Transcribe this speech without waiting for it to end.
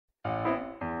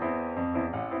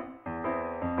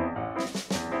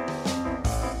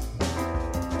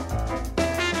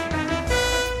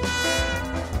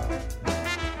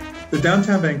The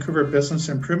Downtown Vancouver Business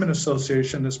Improvement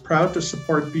Association is proud to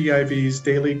support BIV's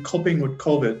daily Coping with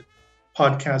COVID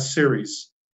podcast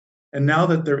series. And now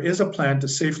that there is a plan to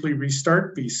safely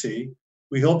restart BC,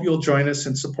 we hope you'll join us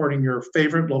in supporting your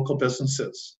favorite local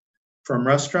businesses. From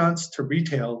restaurants to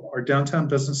retail, our downtown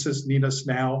businesses need us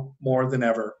now more than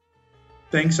ever.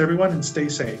 Thanks, everyone, and stay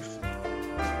safe.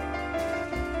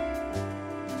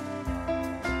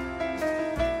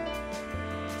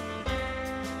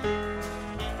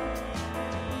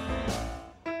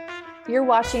 You're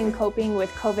watching Coping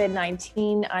with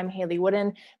COVID-19. I'm Haley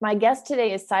Wooden. My guest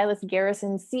today is Silas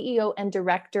Garrison, CEO and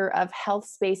Director of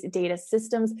Healthspace Data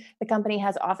Systems. The company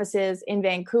has offices in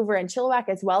Vancouver and Chilliwack,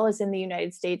 as well as in the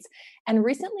United States, and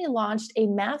recently launched a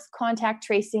mass contact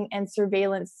tracing and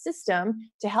surveillance system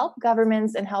to help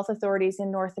governments and health authorities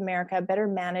in North America better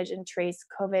manage and trace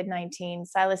COVID-19.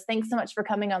 Silas, thanks so much for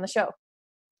coming on the show.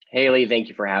 Haley, thank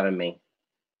you for having me.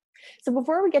 So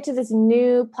before we get to this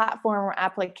new platform or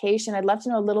application, I'd love to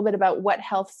know a little bit about what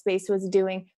Healthspace was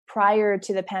doing prior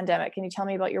to the pandemic. Can you tell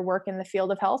me about your work in the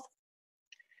field of health?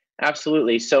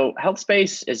 Absolutely. So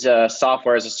Healthspace is a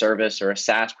software as a service or a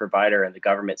SaaS provider in the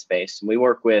government space. And we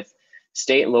work with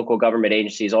state and local government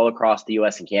agencies all across the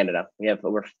US and Canada. We have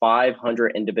over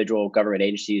 500 individual government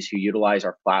agencies who utilize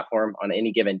our platform on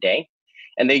any given day.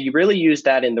 And they really use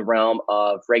that in the realm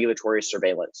of regulatory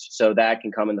surveillance. So that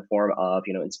can come in the form of,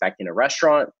 inspecting a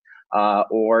restaurant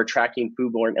or tracking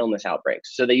foodborne illness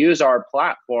outbreaks. So they use our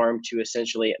platform to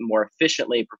essentially more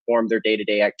efficiently perform their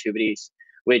day-to-day activities,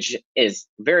 which is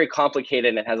very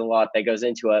complicated and has a lot that goes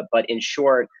into it. But in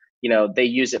short, they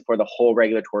use it for the whole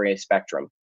regulatory spectrum.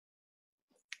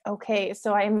 Okay,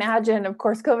 so I imagine, of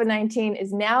course, COVID-19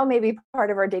 is now maybe part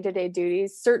of our day-to-day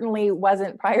duties, certainly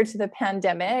wasn't prior to the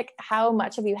pandemic. How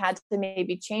much have you had to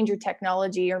maybe change your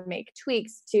technology or make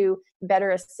tweaks to better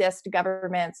assist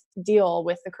governments deal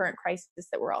with the current crisis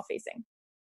that we're all facing?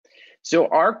 So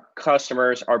our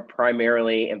customers are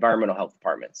primarily environmental health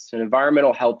departments. And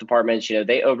environmental health departments,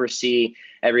 they oversee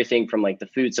everything from like the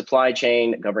food supply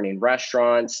chain, governing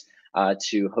restaurants,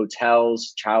 to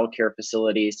hotels, childcare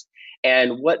facilities.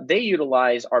 And what they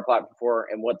utilize our platform for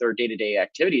and what their day-to-day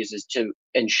activities is to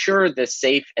ensure the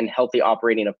safe and healthy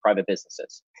operating of private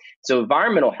businesses. So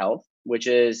environmental health, which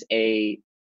is a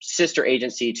sister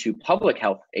agency to public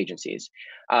health agencies,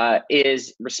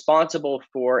 is responsible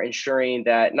for ensuring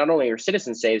that not only are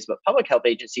citizens safe, but public health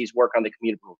agencies work on the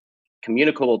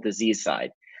communicable disease side.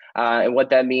 And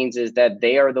what that means is that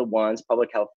they are the ones,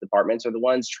 public health departments are the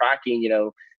ones tracking,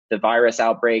 the virus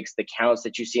outbreaks, the counts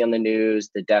that you see on the news,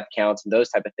 the death counts, and those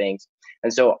type of things.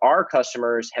 And so our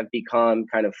customers have become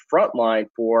kind of frontline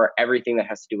for everything that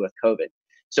has to do with COVID.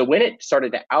 So when it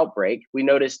started to outbreak, we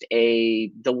noticed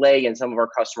a delay in some of our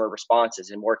customer responses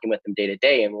and working with them day to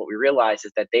day. And what we realized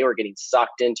is that they were getting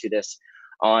sucked into this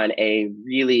on a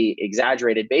really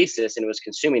exaggerated basis, and it was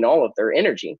consuming all of their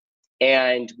energy.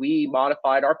 And we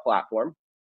modified our platform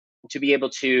to be able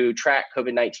to track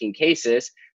COVID-19 cases,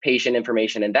 patient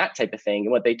information, and that type of thing.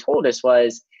 And what they told us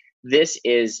was, this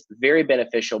is very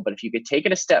beneficial, but if you could take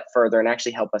it a step further and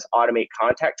actually help us automate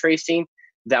contact tracing,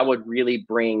 that would really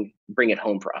bring it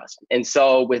home for us. And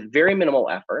so with very minimal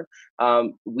effort,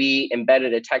 we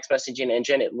embedded a text messaging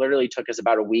engine. It literally took us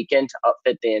about a weekend to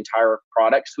upfit the entire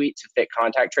product suite to fit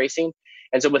contact tracing.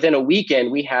 And so within a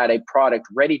weekend, we had a product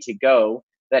ready to go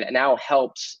that now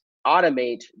helps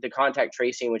automate the contact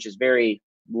tracing, which is very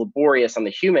laborious on the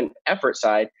human effort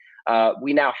side.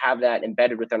 We now have that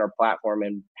embedded within our platform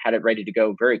and had it ready to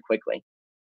go very quickly.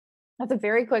 That's a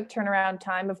very quick turnaround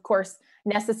time, of course,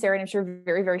 necessary, and I'm sure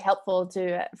very, very helpful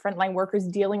to frontline workers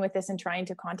dealing with this and trying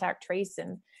to contact trace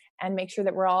and make sure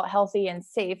that we're all healthy and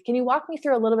safe. Can you walk me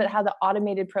through a little bit how the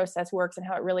automated process works and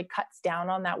how it really cuts down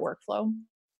on that workflow?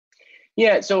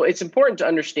 Yeah, so it's important to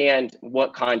understand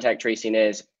what contact tracing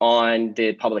is on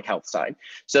the public health side.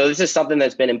 So this is something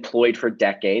that's been employed for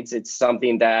decades. It's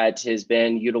something that has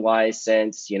been utilized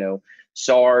since,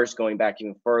 SARS, going back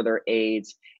even further,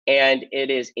 AIDS. And it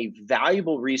is a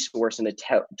valuable resource in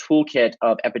the toolkit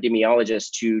of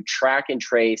epidemiologists to track and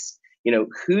trace,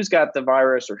 who's got the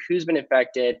virus or who's been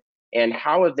infected, and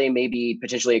how have they maybe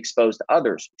potentially exposed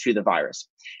others to the virus.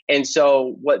 And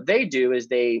so what they do is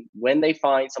when they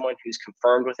find someone who's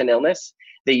confirmed with an illness,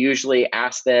 they usually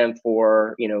ask them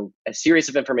for, a series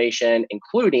of information,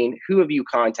 including who have you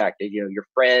contacted, your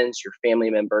friends, your family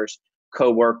members,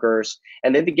 coworkers,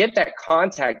 and then they get that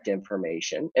contact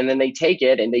information, and then they take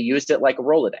it and they use it like a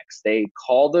Rolodex. They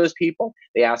call those people,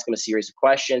 they ask them a series of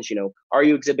questions, are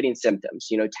you exhibiting symptoms?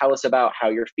 Tell us about how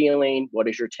you're feeling, what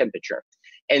is your temperature?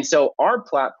 And so our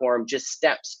platform just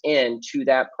steps into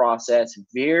that process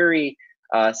very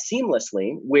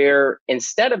seamlessly, where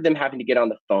instead of them having to get on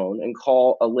the phone and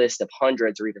call a list of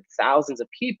hundreds or even thousands of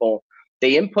people,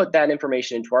 they input that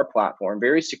information into our platform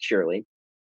very securely.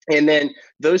 And then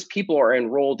those people are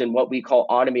enrolled in what we call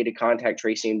automated contact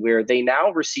tracing, where they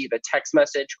now receive a text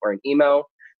message or an email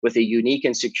with a unique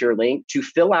and secure link to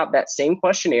fill out that same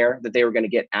questionnaire that they were going to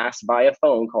get asked by a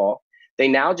phone call. They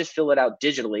now just fill it out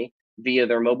digitally via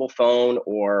their mobile phone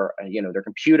or their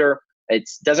computer. It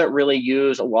doesn't really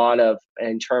use a lot of,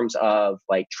 in terms of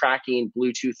like tracking,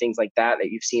 Bluetooth, things like that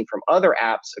you've seen from other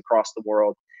apps across the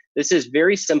world. This is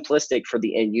very simplistic for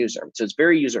the end user. So it's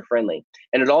very user friendly,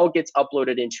 and it all gets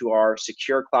uploaded into our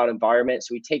secure cloud environment.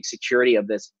 So we take security of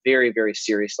this very, very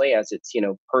seriously, as it's,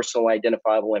 personal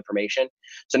identifiable information.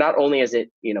 So not only is it,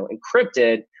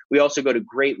 encrypted, we also go to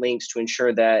great lengths to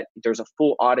ensure that there's a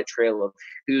full audit trail of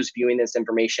who's viewing this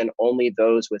information. Only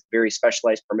those with very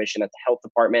specialized permission at the health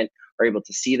department are able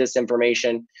to see this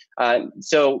information.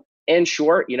 So in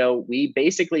short, we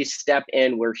basically step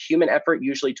in where human effort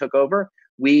usually took over.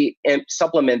 We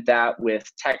supplement that with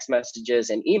text messages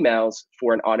and emails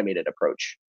for an automated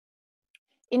approach.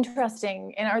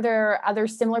 Interesting. And are there other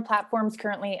similar platforms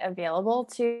currently available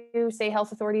to, say,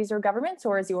 health authorities or governments,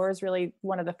 or is yours really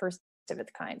one of the first of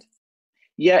its kind?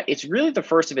 Yeah, it's really the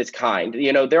first of its kind.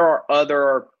 There are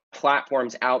other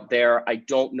platforms out there. I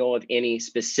don't know of any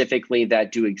specifically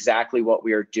that do exactly what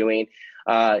we are doing.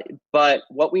 But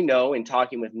what we know in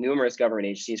talking with numerous government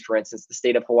agencies, for instance, the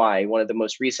state of Hawaii, one of the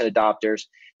most recent adopters,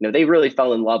 they really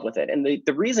fell in love with it. And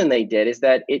the reason they did is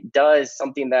that it does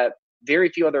something that very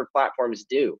few other platforms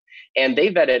do. And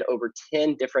they vetted over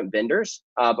 10 different vendors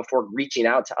before reaching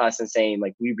out to us and saying,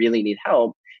 like, we really need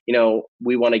help.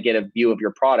 We want to get a view of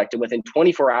your product. And within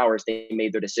 24 hours, they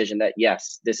made their decision that,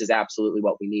 yes, this is absolutely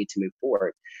what we need to move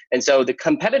forward. And so the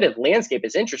competitive landscape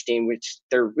is interesting, which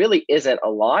there really isn't a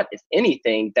lot, if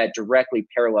anything, that directly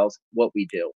parallels what we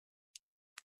do.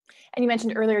 And you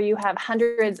mentioned earlier you have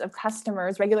hundreds of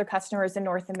customers, regular customers in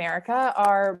North America.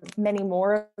 Are many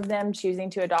more of them choosing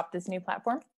to adopt this new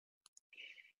platform?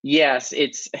 Yes,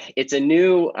 it's a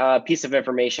new piece of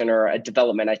information, or a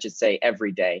development, I should say,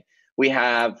 every day. We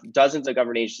have dozens of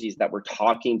government agencies that we're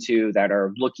talking to that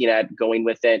are looking at going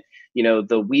with it.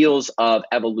 The wheels of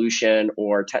evolution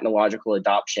or technological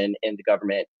adoption in the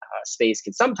government space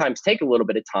can sometimes take a little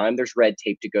bit of time. There's red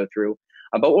tape to go through.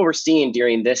 But what we're seeing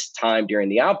during this time, during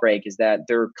the outbreak, is that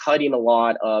they're cutting a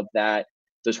lot of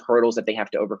those hurdles that they have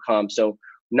to overcome. So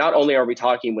not only are we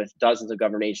talking with dozens of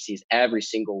government agencies every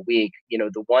single week,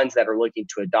 the ones that are looking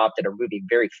to adopt it are moving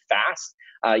very fast.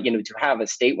 To have a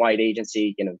statewide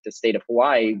agency, the state of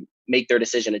Hawaii, make their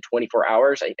decision in 24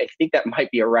 hours, I think that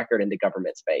might be a record in the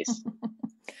government space.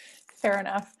 Fair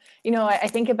enough. I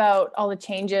think about all the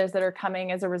changes that are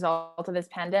coming as a result of this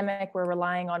pandemic. We're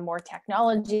relying on more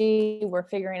technology. We're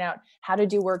figuring out how to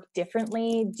do work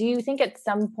differently. Do you think at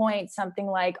some point something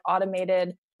like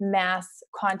automated mass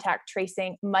contact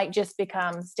tracing might just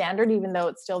become standard, even though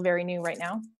it's still very new right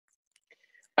now?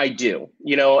 I do.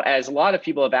 As a lot of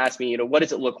people have asked me, what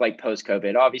does it look like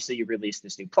post-COVID? Obviously, you released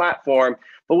this new platform,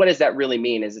 but what does that really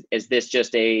mean? Is this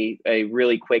just a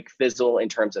really quick fizzle in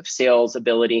terms of sales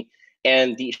ability?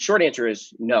 And the short answer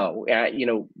is no.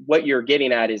 What you're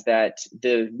getting at is that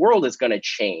the world is going to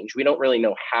change. We don't really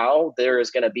know how. There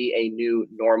is going to be a new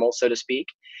normal, so to speak.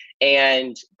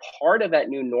 And part of that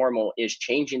new normal is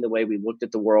changing the way we looked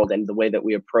at the world and the way that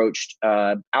we approached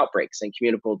outbreaks and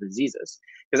communicable diseases.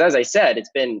 Because as I said,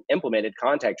 it's been implemented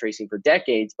contact tracing for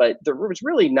decades, but there was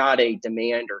really not a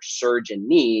demand or surge in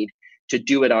need to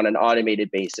do it on an automated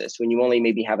basis. When you only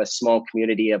maybe have a small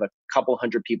community of a couple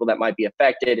hundred people that might be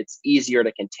affected, it's easier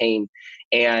to contain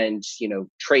and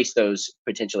trace those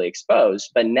potentially exposed.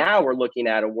 But now we're looking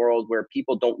at a world where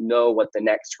people don't know what the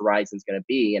next horizon is going to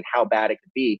be and how bad it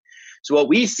could be. So what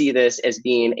we see this as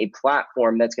being a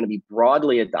platform that's going to be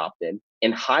broadly adopted,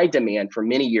 in high demand for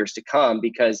many years to come,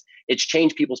 because it's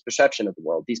changed people's perception of the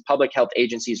world. These public health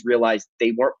agencies realized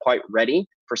they weren't quite ready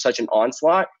for such an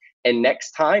onslaught. And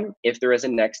next time, if there is a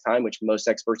next time, which most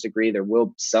experts agree there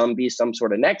will be some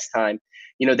sort of next time,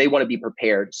 they want to be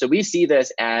prepared. So we see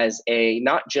this as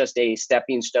not just a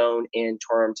stepping stone in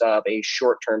terms of a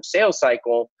short-term sales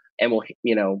cycle, and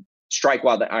we'll strike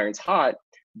while the iron's hot.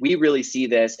 We really see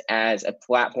this as a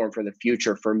platform for the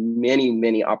future for many,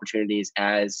 many opportunities,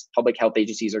 as public health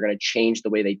agencies are going to change the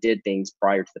way they did things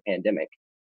prior to the pandemic.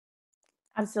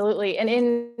 Absolutely. And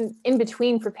in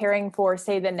between preparing for,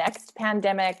 say, the next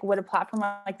pandemic, would a platform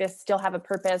like this still have a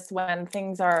purpose when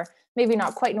things are maybe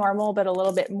not quite normal, but a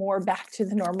little bit more back to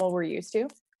the normal we're used to?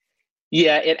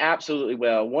 Yeah, it absolutely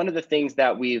will. One of the things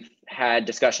that we've had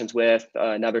discussions with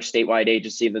another statewide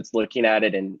agency that's looking at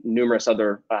it in numerous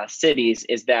other cities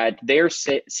is that they're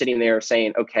sitting there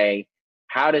saying, okay,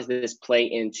 how does this play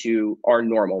into our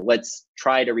normal? Let's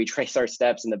try to retrace our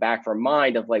steps in the back of our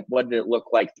mind of like, what did it look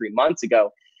like 3 months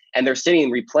ago? And they're sitting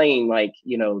replaying like,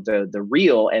 the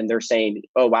reel, and they're saying,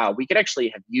 oh, wow, we could actually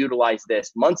have utilized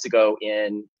this months ago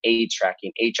in AIDS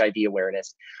tracking, HIV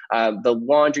awareness, the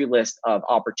laundry list of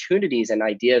opportunities and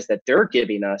ideas that they're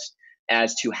giving us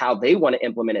as to how they want to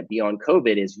implement it beyond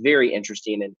COVID is very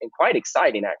interesting and quite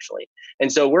exciting, actually. And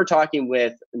so we're talking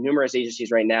with numerous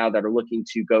agencies right now that are looking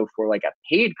to go for like a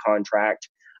paid contract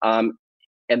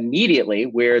immediately,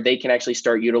 where they can actually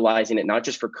start utilizing it, not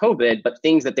just for COVID, but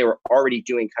things that they were already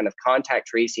doing kind of contact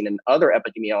tracing and other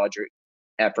epidemiology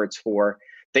efforts for.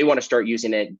 They want to start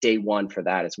using it day one for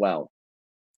that as well.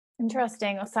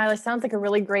 Interesting. Well, Silas, sounds like a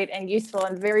really great and useful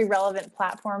and very relevant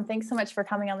platform. Thanks so much for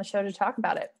coming on the show to talk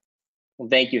about it. Well,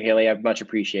 thank you, Haley. I much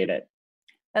appreciate it.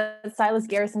 Silas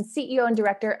Garrison, CEO and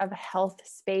Director of Health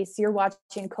Space. You're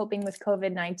watching Coping with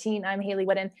COVID-19. I'm Haley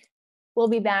Whitten. We'll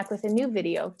be back with a new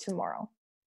video tomorrow.